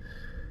 but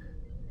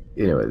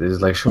anyway,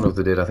 there's like Shaun of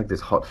the Dead. I think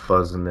there's Hot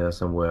Fuzz in there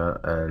somewhere,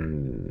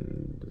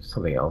 and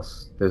something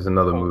else. There's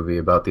another Oh, movie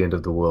about the end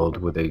of the world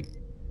where they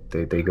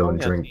go oh and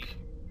yeah, drink.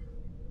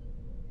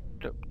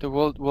 the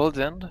World's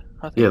End,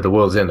 I Yeah, think. The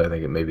World's End. I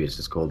think maybe it's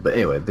just called. But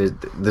anyway,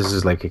 this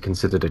is like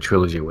considered a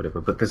trilogy or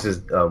whatever. But this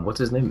is what's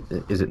his name?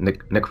 Is it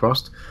Nick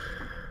Frost?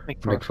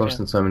 Nick Nick Frost, yeah. Frost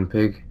and Simon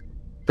Pegg.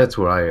 That's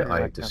where I really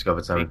I like them.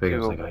 discovered Simon Me Pegg. I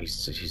was too. like, oh,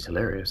 he's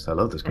hilarious. I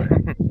love this guy.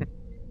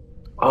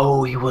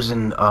 Oh, he was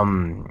in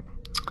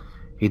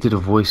he did a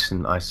voice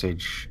in Ice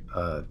Age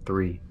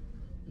 3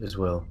 as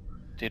well.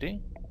 Did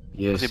he?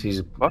 Was Yes,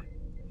 he Buck?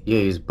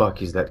 he's Buck.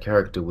 He's that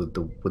character with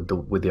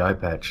the eye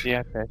patch.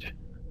 Yeah, Patch.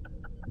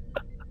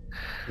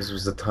 This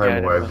was the Yeah,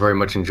 time that where I was. very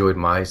much enjoyed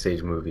my Ice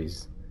Age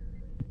movies.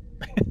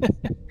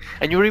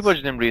 And you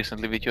rewatched them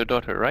recently with your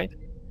daughter, right?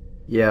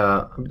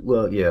 Yeah,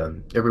 well, yeah.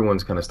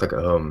 Everyone's kind of stuck at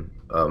home,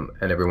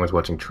 and everyone's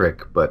watching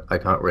Trek, but I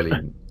can't really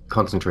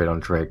concentrate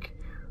on Trek.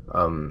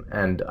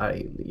 And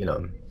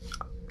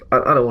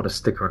I don't want to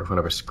stick her in front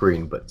of a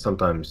screen, but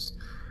sometimes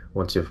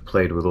once you've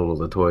played with all of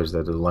the toys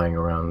that are lying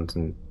around,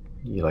 and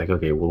you're like,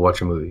 okay, we'll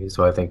watch a movie.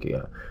 So I think,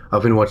 yeah,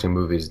 I've been watching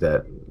movies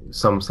that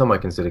some I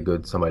consider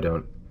good, some I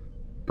don't,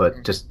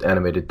 but just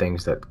animated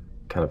things that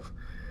kind of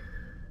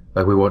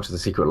like we watched The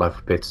Secret Life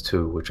of Pets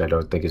 2, which I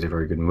don't think is a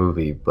very good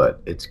movie,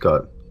 but it's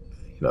got,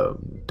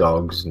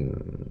 dogs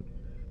and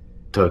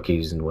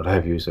turkeys and what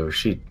have you. So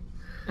she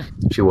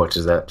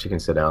watches that. She can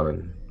sit down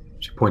and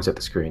she points at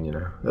the screen,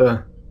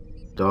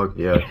 dog,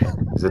 yeah,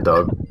 it's a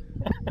dog.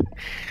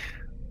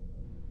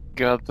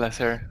 God bless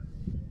her.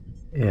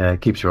 Yeah,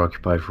 it keeps her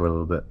occupied for a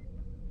little bit.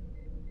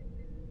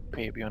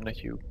 Baby on the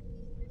tube.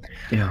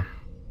 Yeah.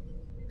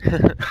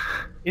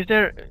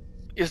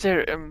 Is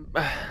there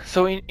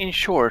so in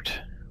short,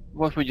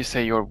 what would you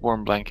say your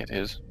warm blanket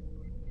is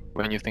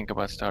when you think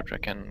about Star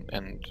Trek,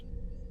 and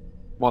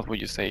what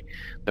would you say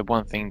the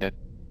one thing that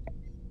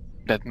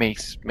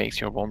makes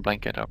your warm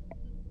blanket up?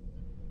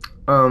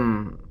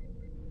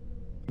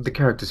 The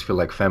characters feel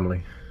like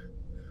family,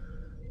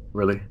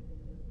 really.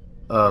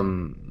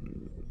 Um,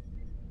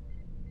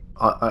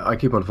 I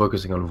keep on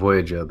focusing on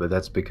Voyager, but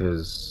that's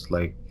because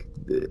like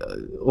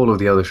all of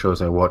the other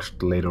shows I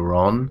watched later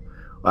on,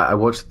 I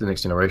watched The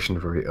Next Generation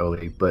very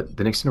early, but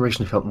The Next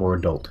Generation felt more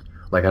adult.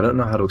 Like I don't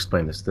know how to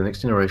explain this. The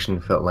Next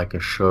Generation felt like a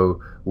show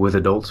with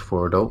adults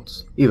for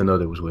adults, even though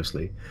there was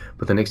Wesley.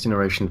 But The Next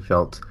Generation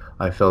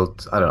I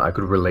don't know, I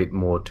could relate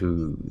more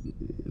to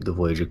the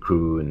Voyager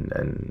crew and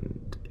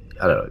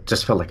I don't know, it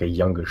just felt like a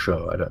younger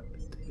show. I don't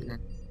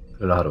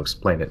know how to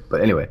explain it,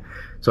 but anyway,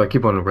 so I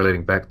keep on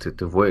relating back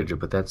to Voyager,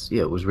 but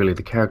it was really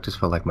the characters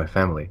felt like my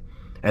family,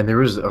 and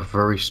there is a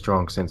very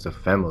strong sense of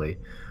family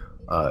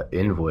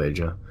in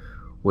Voyager,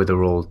 where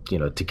they're all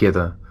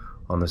together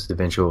on this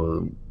adventure,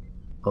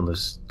 on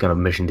this kind of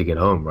mission to get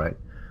home, right?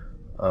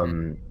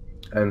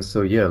 And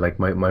so yeah, like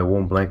my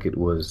warm blanket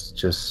was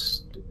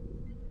just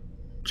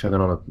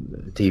chugging on a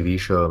TV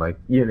show, like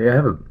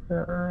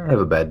I have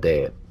a bad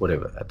day at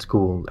whatever, at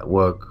school, at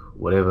work,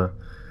 whatever.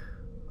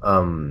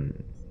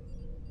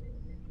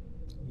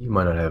 You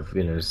might not have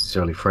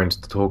necessarily friends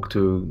to talk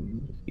to.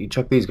 You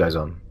chuck these guys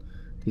on.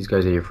 These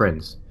guys are your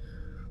friends,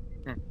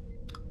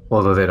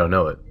 although they don't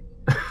know it.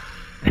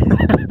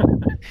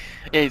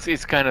 Yeah,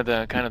 it's kind of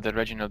the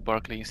Reginald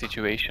Barclay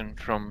situation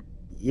from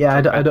Yeah,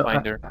 I don't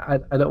Pathfinder. I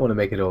don't want to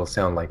make it all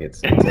sound like I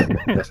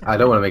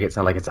don't want to make it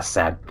sound like it's a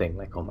sad thing.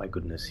 Like, oh my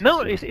goodness.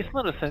 No, it's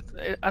not a sad.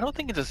 I don't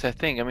think it's a sad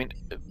thing. I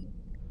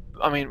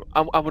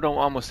would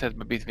almost say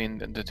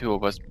between the two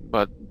of us,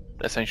 but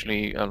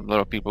essentially a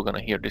lot of people are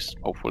gonna hear this,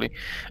 hopefully.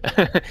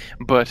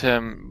 But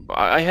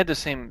I had the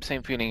same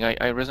feeling. I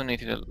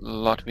resonated a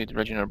lot with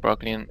Reginald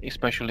Barclay, and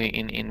especially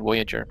in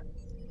Voyager,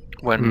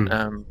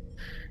 when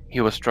he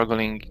was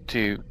struggling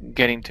to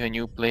get into a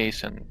new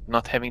place and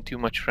not having too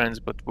much friends,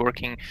 but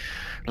working,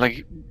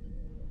 like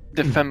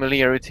the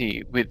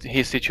familiarity with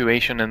his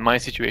situation and my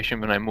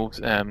situation when I moved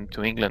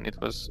to England. It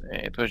was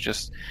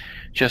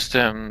just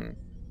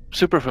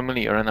super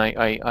familiar, and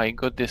I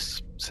got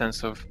this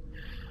sense of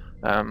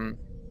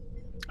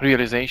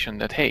realization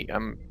that hey,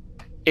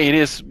 it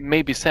is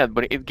maybe sad,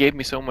 but it gave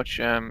me so much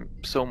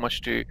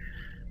to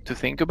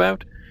think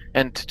about,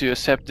 and to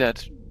accept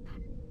that,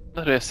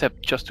 not to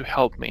accept, just to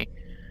help me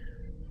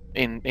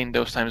in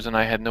those times when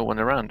I had no one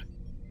around.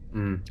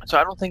 So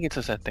I don't think it's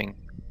a sad thing.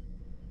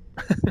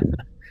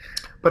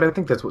 But I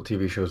think that's what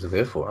TV shows are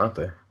there for, aren't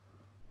they?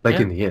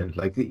 Like in the end,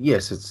 like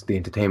yes, it's the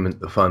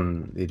entertainment, the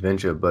fun, the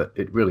adventure, but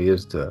it really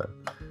is to,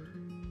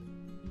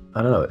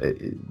 I don't know,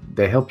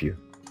 they help you.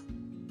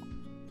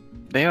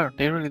 They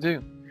really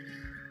do.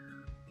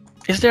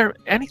 Is there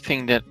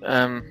anything that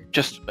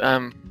just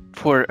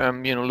for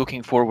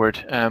looking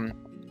forward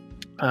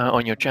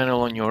on your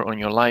channel, on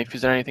your life,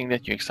 is there anything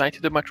that you're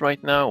excited about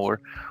right now, or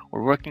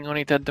working on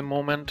it at the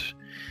moment?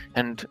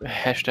 And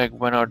hashtag,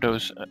 when are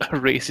those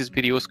racist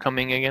videos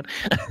coming again?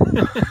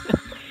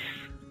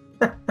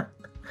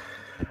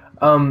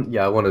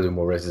 Yeah, I want to do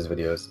more racist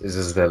videos. It's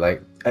just that,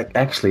 like,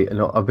 actually,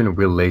 no, I've been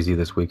real lazy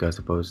this week, I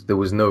suppose. There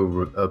was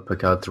no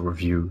Picard to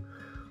review,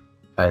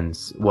 and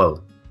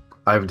well,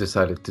 I've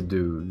decided to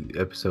do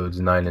episodes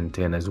 9 and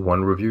 10 as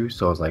one review.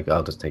 So I was like,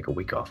 I'll just take a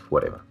week off.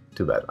 Whatever.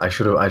 Too bad. I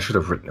should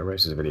have written a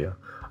racist video.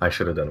 I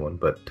should have done one,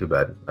 but too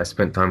bad. I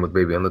spent time with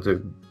Baby on the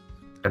Tube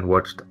and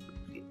watched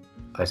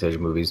Ice Age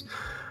movies.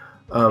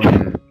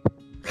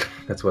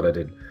 That's what I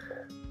did.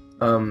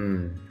 I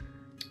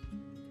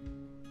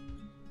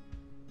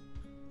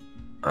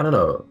don't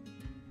know.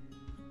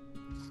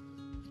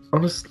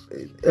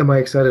 Honestly, am I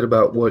excited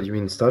about what? You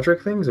mean Star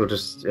Trek things, or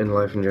just in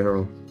life in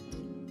general?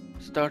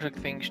 Star Trek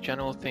things,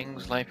 channel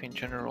things, life in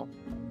general.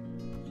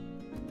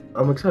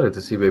 I'm excited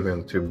to see Baby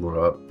on the Tube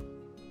grow up,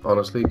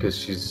 honestly, because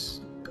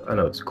she's, I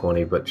know it's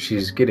corny, but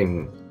she's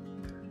getting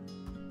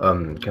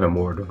kind of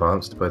more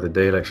advanced by the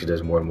day. Like, she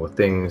does more and more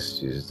things.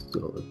 She's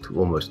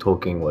almost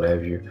talking, what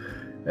have you.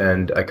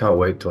 And I can't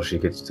wait till she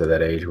gets to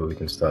that age where we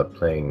can start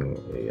playing,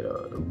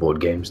 board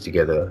games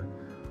together,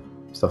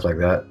 stuff like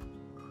that.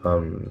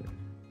 On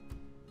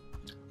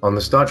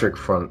the Star Trek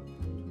front,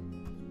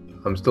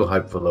 I'm still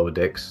hyped for Lower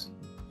Decks.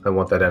 I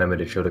want that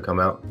animated show to come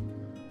out.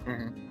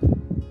 Hmm.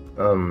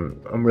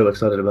 I'm real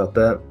excited about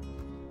that.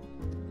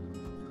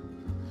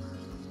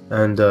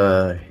 And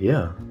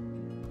yeah,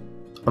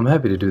 I'm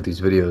happy to do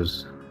these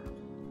videos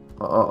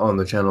on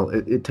the channel.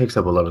 It takes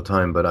up a lot of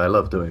time, but I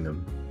love doing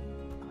them.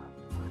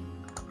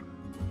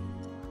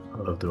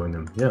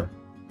 Yeah.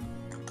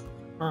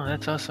 Oh,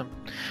 that's awesome.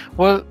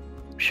 Well,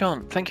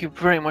 Sean, thank you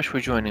very much for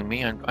joining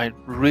me, and I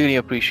really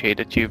appreciate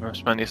that you've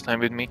spent this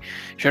time with me,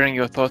 sharing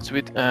your thoughts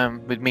with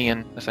me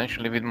and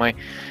essentially with my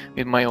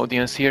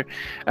audience here.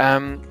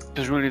 It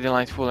was really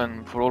delightful,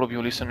 and for all of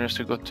you listeners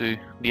who got to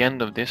the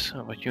end of this,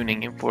 for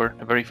tuning in for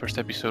the very first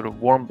episode of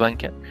Warm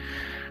Blanket,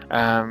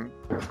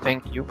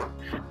 thank you.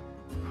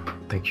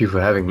 Thank you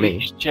for having me.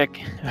 Please check.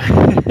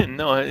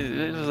 No,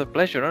 it was a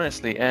pleasure,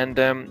 honestly. And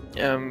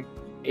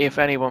if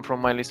anyone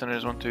from my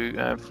listeners want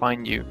to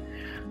find you,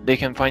 they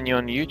can find you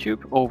on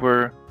YouTube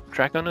over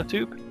Track on the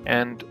Tube,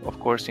 and of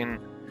course in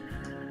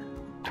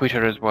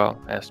Twitter as well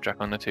as Track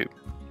on the Tube.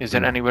 Is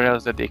there anywhere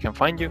else that they can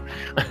find you?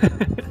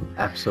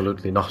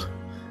 Absolutely not.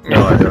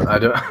 No, I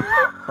don't.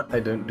 I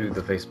don't do the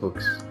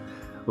Facebooks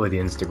or the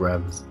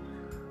Instagrams.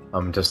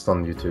 I'm just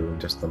on YouTube and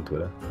just on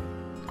Twitter.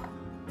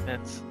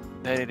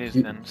 That it is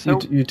then. So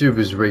YouTube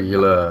is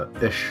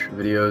regular-ish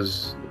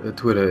videos.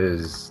 Twitter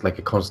is like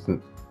a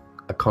constant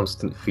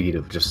feed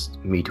of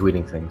just me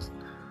tweeting things.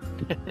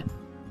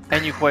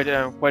 And you're quite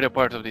a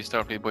part of the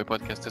Starfleet Boy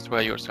podcast as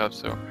well yourself,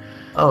 so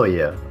oh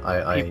yeah,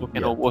 people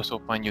can also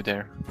find you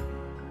there.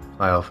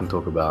 I often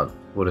talk about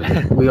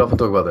we often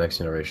talk about the Next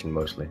Generation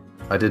mostly.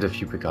 I did a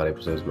few Picard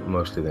episodes, but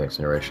mostly the Next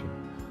Generation.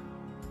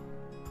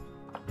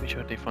 Which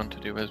are they fun to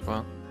do as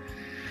well.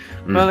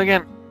 Well,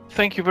 again,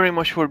 thank you very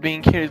much for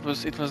being here. It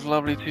was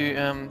lovely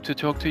to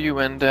talk to you,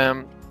 and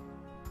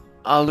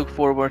I'll look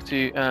forward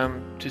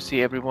to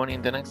see everyone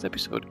in the next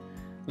episode.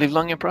 Live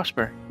long and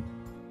prosper.